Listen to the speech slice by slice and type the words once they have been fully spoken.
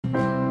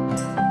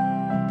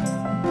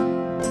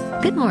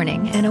Good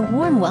morning and a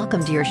warm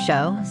welcome to your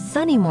show,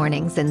 Sunny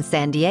Mornings in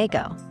San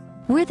Diego.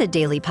 We're the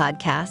daily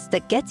podcast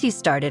that gets you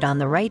started on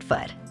the right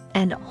foot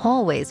and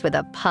always with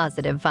a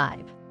positive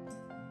vibe.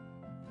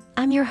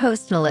 I'm your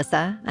host,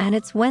 Melissa, and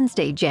it's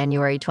Wednesday,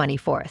 January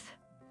 24th.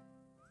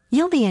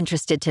 You'll be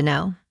interested to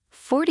know,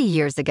 40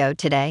 years ago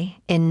today,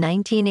 in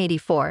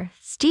 1984,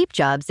 Steve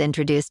Jobs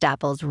introduced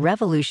Apple's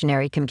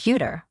revolutionary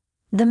computer,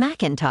 the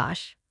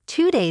Macintosh,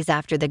 2 days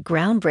after the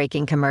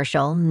groundbreaking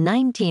commercial,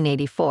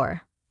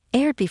 1984,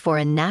 aired before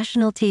a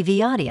national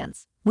TV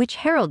audience, which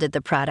heralded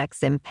the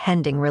product's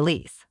impending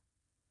release.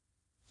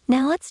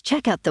 Now let's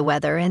check out the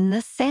weather in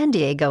the San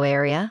Diego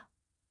area.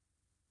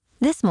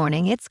 This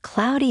morning, it's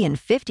cloudy and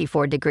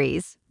 54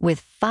 degrees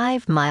with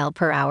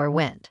 5-mile-per-hour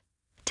wind.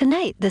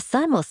 Tonight, the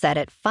sun will set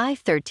at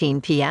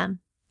 5:13 p.m.,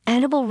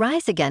 and it will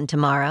rise again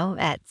tomorrow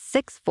at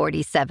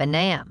 6:47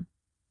 a.m.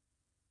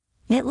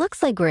 It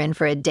looks like we're in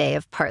for a day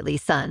of partly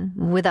sun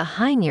with a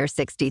high near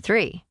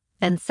 63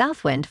 and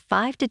south wind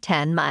 5 to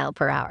 10 mile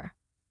per hour.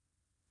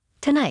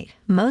 Tonight,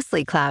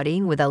 mostly cloudy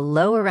with a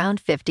low around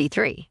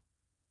 53.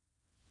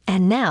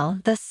 And now,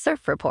 the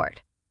surf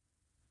report.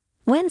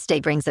 Wednesday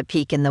brings a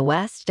peak in the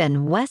west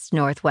and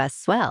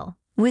west-northwest swell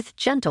with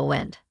gentle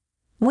wind.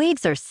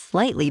 Waves are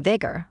slightly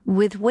bigger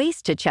with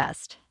waist to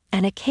chest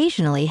and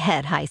occasionally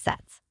head high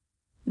sets.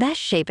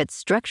 Best shape at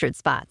structured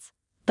spots,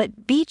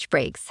 but beach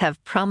breaks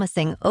have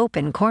promising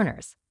open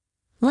corners.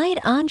 Light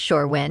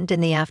onshore wind in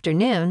the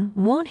afternoon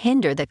won't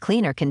hinder the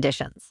cleaner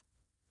conditions.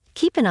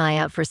 Keep an eye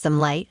out for some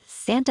light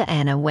Santa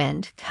Ana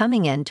wind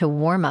coming in to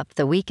warm up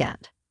the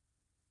weekend.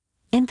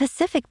 In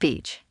Pacific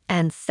Beach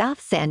and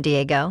South San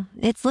Diego,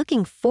 it's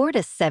looking 4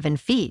 to 7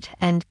 feet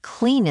and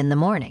clean in the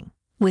morning,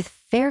 with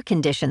fair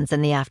conditions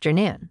in the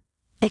afternoon.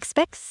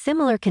 Expect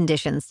similar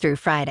conditions through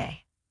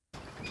Friday.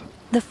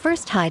 The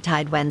first high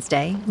tide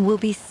Wednesday will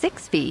be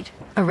 6 feet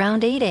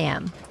around 8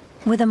 a.m.,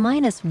 with a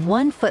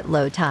 -1 foot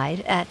low tide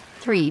at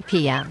 3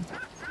 p.m.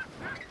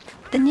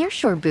 The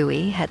nearshore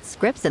buoy at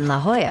Scripps in La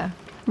Jolla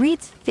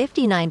reads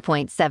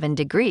 59.7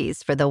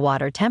 degrees for the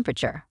water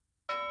temperature.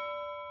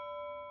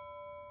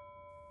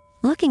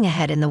 Looking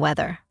ahead in the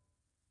weather,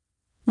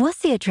 we'll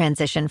see a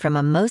transition from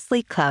a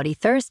mostly cloudy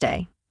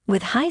Thursday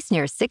with highs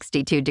near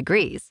 62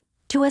 degrees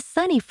to a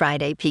sunny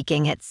Friday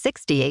peaking at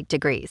 68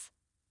 degrees.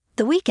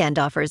 The weekend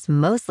offers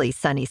mostly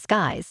sunny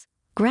skies,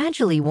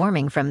 gradually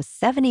warming from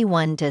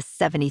 71 to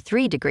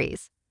 73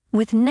 degrees,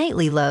 with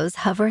nightly lows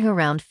hovering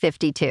around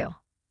 52.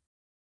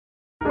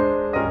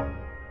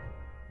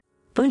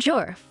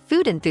 Bonjour,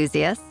 food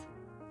enthusiasts.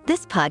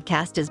 This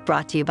podcast is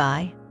brought to you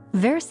by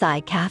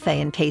Versailles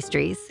Cafe and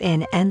Pastries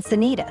in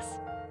Encinitas.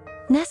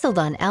 Nestled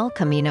on El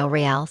Camino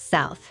Real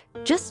South,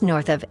 just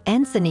north of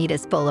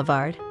Encinitas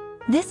Boulevard,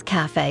 this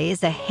cafe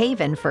is a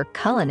haven for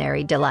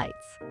culinary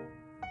delights.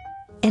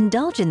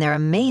 Indulge in their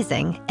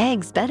amazing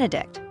Eggs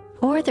Benedict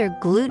or their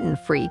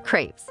gluten-free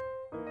crepes.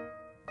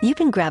 You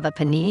can grab a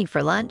panini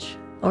for lunch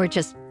or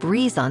just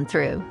breeze on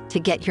through to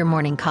get your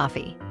morning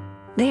coffee.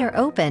 They are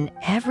open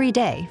every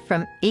day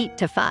from 8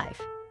 to 5.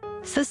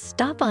 So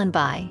stop on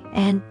by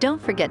and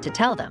don't forget to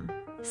tell them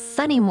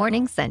Sunny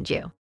Morning sent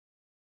you.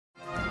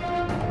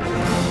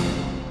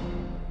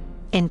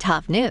 In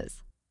top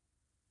news,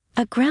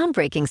 a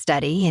groundbreaking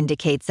study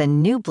indicates a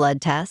new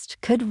blood test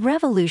could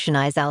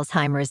revolutionize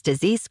Alzheimer's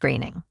disease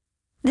screening.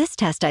 This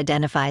test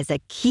identifies a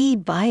key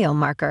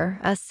biomarker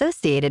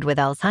associated with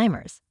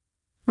Alzheimer's.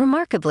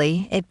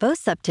 Remarkably, it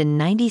boasts up to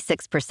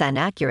 96%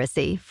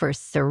 accuracy for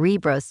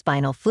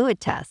cerebrospinal fluid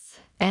tests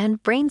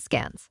and brain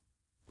scans.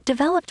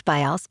 Developed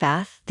by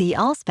Alzpath, the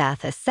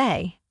Alzpath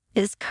assay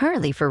is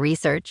currently for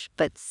research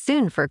but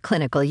soon for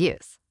clinical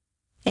use.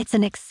 It's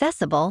an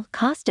accessible,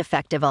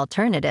 cost-effective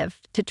alternative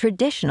to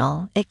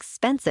traditional,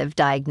 expensive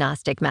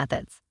diagnostic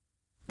methods.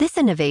 This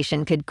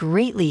innovation could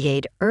greatly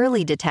aid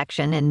early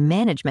detection and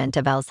management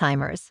of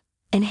Alzheimer's,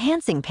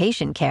 enhancing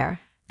patient care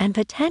and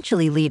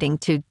potentially leading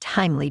to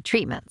timely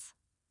treatments.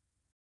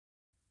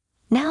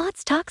 Now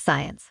let's talk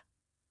science.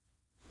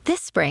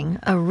 This spring,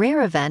 a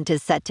rare event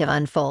is set to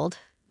unfold.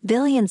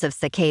 Billions of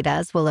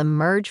cicadas will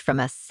emerge from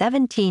a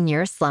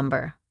 17-year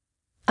slumber.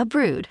 A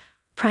brood,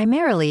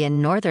 primarily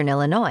in northern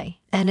Illinois,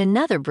 and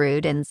another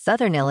brood in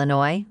southern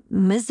Illinois,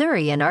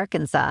 Missouri, and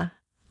Arkansas,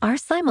 are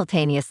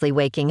simultaneously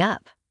waking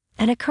up,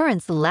 an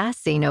occurrence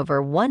last seen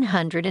over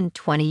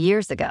 120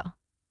 years ago.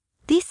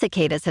 These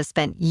cicadas have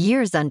spent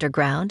years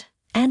underground,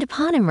 and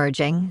upon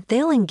emerging,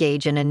 they'll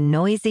engage in a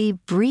noisy,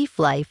 brief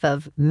life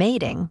of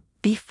mating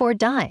before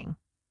dying.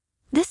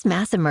 This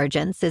mass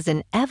emergence is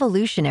an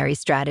evolutionary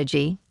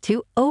strategy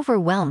to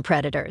overwhelm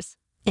predators,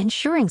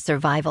 ensuring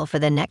survival for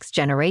the next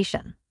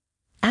generation.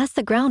 As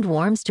the ground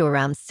warms to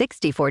around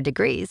 64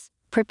 degrees,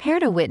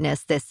 prepare to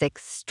witness this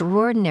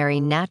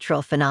extraordinary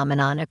natural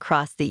phenomenon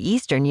across the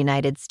eastern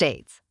United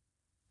States.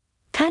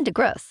 Kinda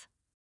gross.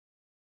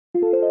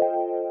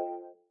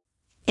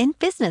 In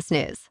business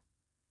news,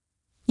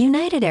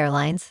 United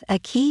Airlines, a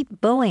key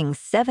Boeing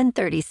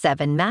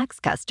 737 MAX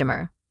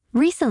customer,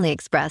 recently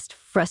expressed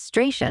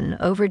frustration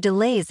over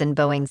delays in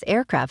Boeing's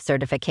aircraft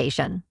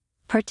certification,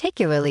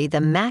 particularly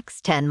the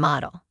MAX 10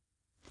 model.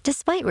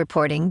 Despite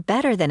reporting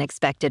better than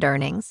expected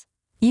earnings,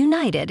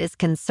 United is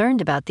concerned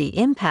about the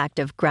impact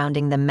of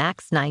grounding the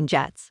MAX 9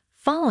 jets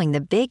following the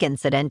big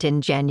incident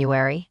in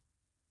January.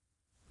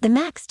 The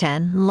MAX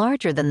 10,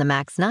 larger than the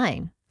MAX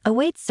 9,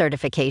 awaits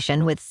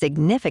certification with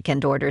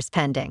significant orders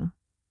pending.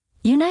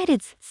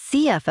 United's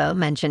CFO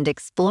mentioned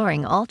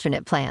exploring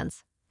alternate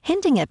plans,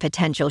 hinting at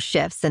potential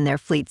shifts in their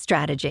fleet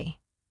strategy.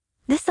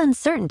 This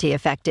uncertainty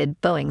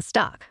affected Boeing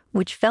stock,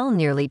 which fell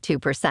nearly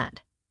 2%.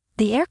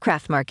 The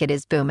aircraft market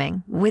is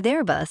booming, with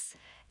Airbus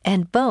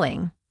and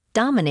Boeing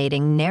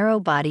dominating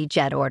narrow-body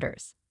jet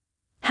orders.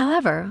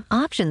 However,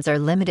 options are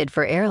limited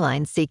for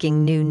airlines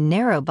seeking new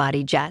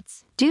narrow-body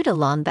jets due to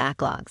long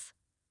backlogs.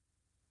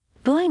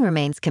 Boeing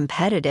remains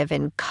competitive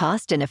in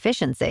cost and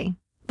efficiency,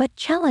 but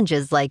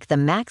challenges like the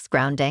MAX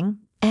grounding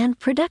and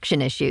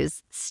production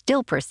issues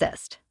still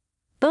persist.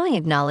 Boeing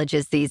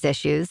acknowledges these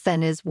issues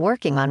and is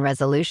working on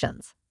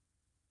resolutions.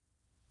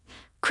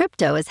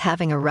 Crypto is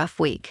having a rough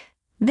week.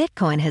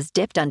 Bitcoin has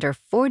dipped under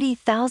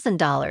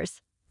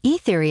 $40,000.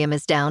 Ethereum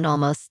is down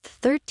almost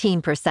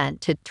 13%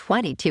 to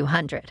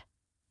 $2,200.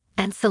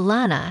 And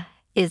Solana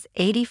is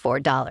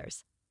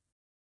 $84.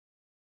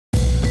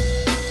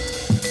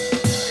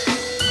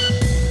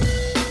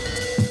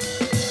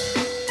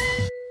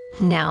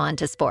 Now on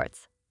to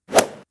sports.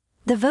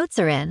 The votes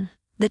are in.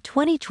 The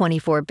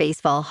 2024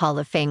 Baseball Hall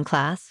of Fame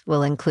class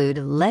will include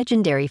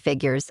legendary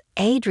figures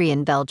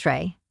Adrian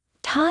Beltre,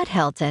 Todd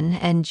Helton,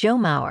 and Joe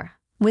Mauer,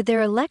 with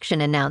their election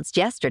announced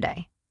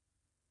yesterday.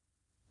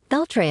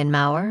 Beltre and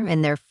Mauer,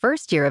 in their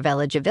first year of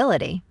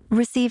eligibility,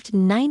 received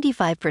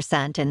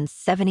 95% and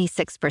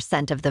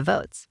 76% of the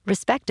votes,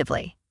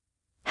 respectively.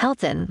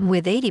 Helton,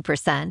 with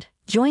 80%,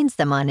 joins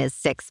them on his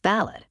sixth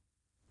ballot.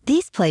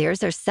 These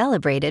players are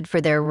celebrated for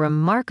their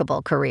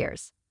remarkable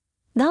careers.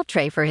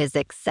 Beltre for his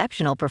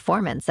exceptional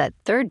performance at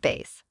third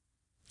base,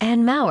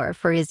 and Mauer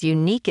for his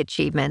unique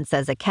achievements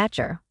as a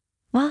catcher,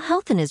 while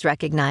Helton is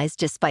recognized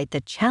despite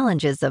the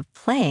challenges of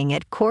playing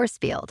at Coors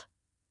Field.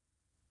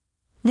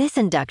 This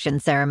induction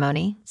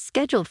ceremony,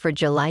 scheduled for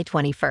July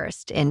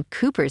 21st in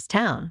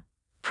Cooperstown,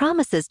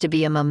 promises to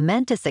be a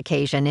momentous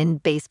occasion in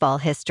baseball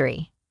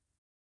history.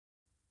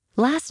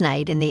 Last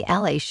night in the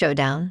LA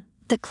Showdown,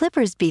 the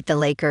Clippers beat the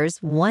Lakers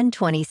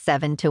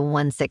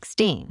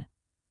 127-116.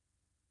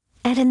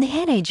 And in the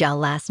NHL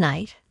last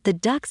night, the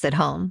Ducks at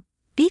home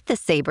beat the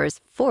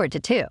Sabres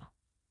 4-2.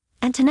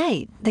 And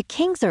tonight, the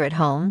Kings are at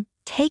home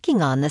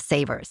taking on the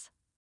Sabres.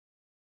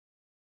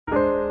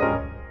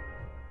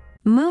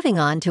 Moving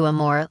on to a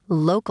more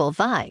local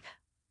vibe.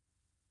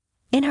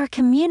 In our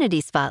community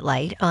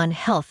spotlight on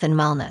health and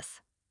wellness,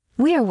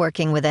 we are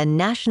working with a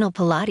national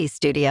Pilates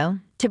studio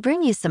to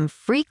bring you some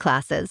free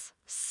classes,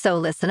 so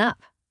listen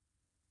up.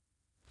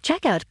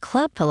 Check out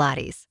Club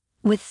Pilates,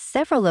 with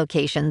several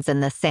locations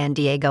in the San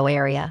Diego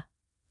area.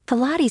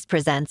 Pilates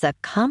presents a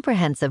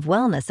comprehensive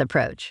wellness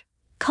approach,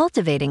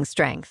 cultivating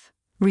strength,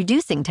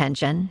 reducing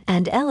tension,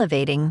 and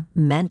elevating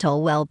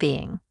mental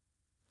well-being.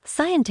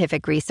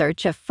 Scientific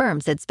research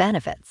affirms its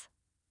benefits.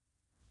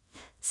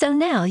 So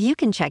now you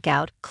can check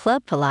out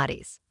Club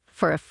Pilates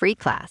for a free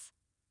class,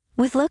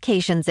 with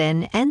locations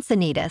in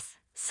Encinitas,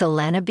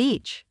 Solana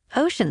Beach,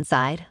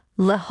 Oceanside,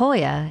 La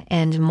Jolla,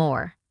 and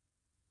more.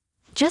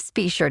 Just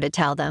be sure to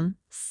tell them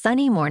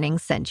Sunny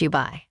Mornings sent you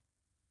by.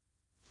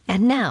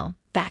 And now,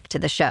 back to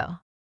the show.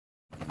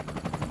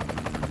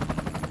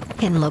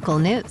 In local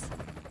news,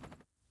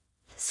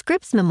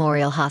 Scripps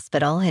Memorial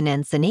Hospital in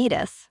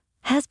Encinitas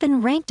has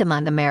been ranked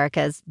among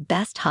America's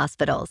best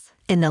hospitals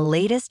in the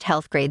latest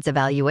Health Grades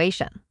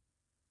evaluation.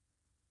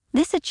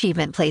 This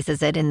achievement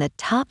places it in the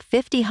top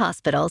 50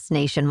 hospitals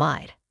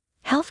nationwide.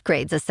 Health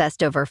Grades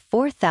assessed over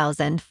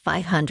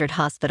 4,500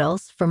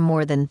 hospitals for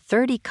more than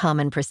 30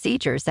 common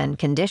procedures and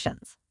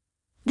conditions.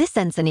 This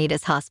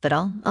Encinitas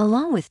hospital,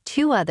 along with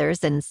two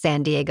others in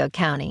San Diego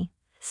County,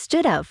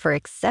 stood out for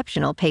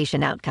exceptional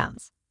patient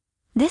outcomes.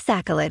 This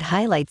accolade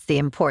highlights the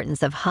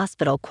importance of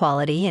hospital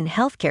quality in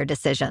healthcare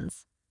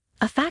decisions,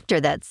 a factor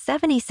that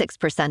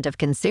 76% of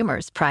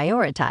consumers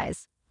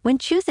prioritize when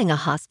choosing a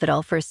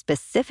hospital for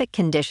specific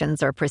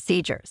conditions or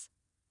procedures.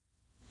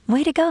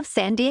 Way to go,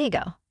 San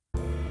Diego!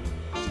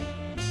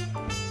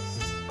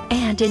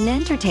 And in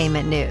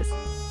entertainment news,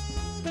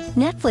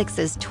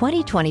 Netflix's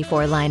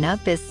 2024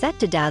 lineup is set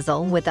to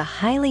dazzle with a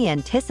highly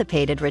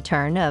anticipated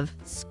return of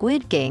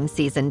Squid Game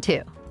Season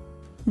 2.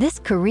 This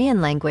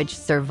Korean-language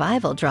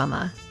survival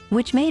drama,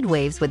 which made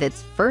waves with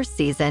its first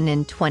season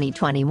in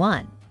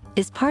 2021,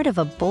 is part of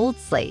a bold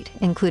slate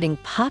including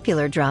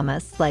popular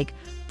dramas like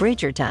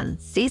Bridgerton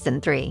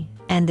Season 3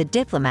 and The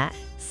Diplomat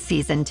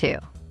Season 2.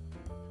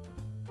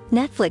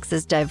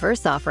 Netflix's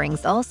diverse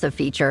offerings also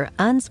feature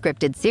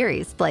unscripted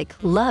series like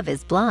Love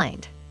is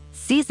Blind,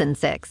 Season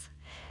 6,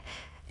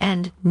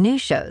 and new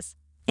shows,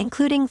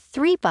 including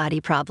Three Body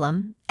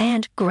Problem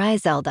and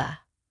Griselda.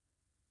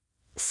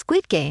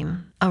 Squid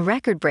Game, a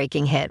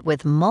record-breaking hit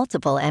with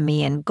multiple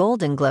Emmy and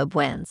Golden Globe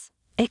wins,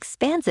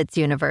 expands its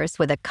universe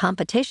with a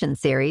competition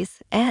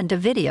series and a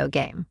video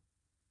game.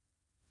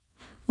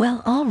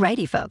 Well,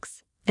 alrighty,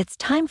 folks, it's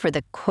time for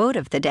the quote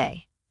of the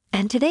day.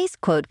 And today's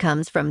quote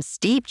comes from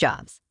Steve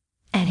Jobs.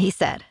 And he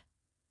said,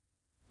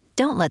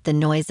 "Don't let the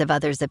noise of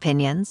others'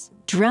 opinions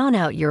drown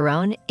out your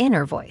own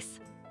inner voice."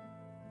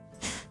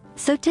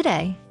 So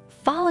today,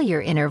 follow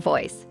your inner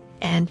voice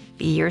and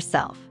be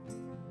yourself.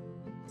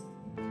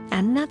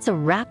 And that's a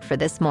wrap for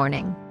this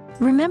morning.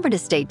 Remember to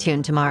stay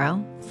tuned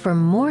tomorrow for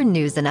more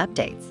news and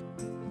updates.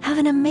 Have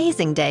an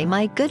amazing day,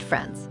 my good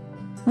friends.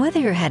 Whether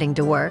you're heading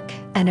to work,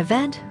 an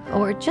event,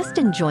 or just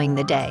enjoying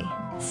the day,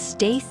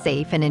 stay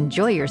safe and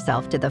enjoy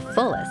yourself to the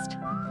fullest.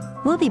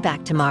 We'll be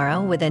back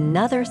tomorrow with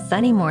another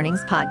Sunny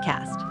Mornings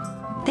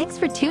podcast. Thanks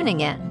for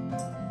tuning in.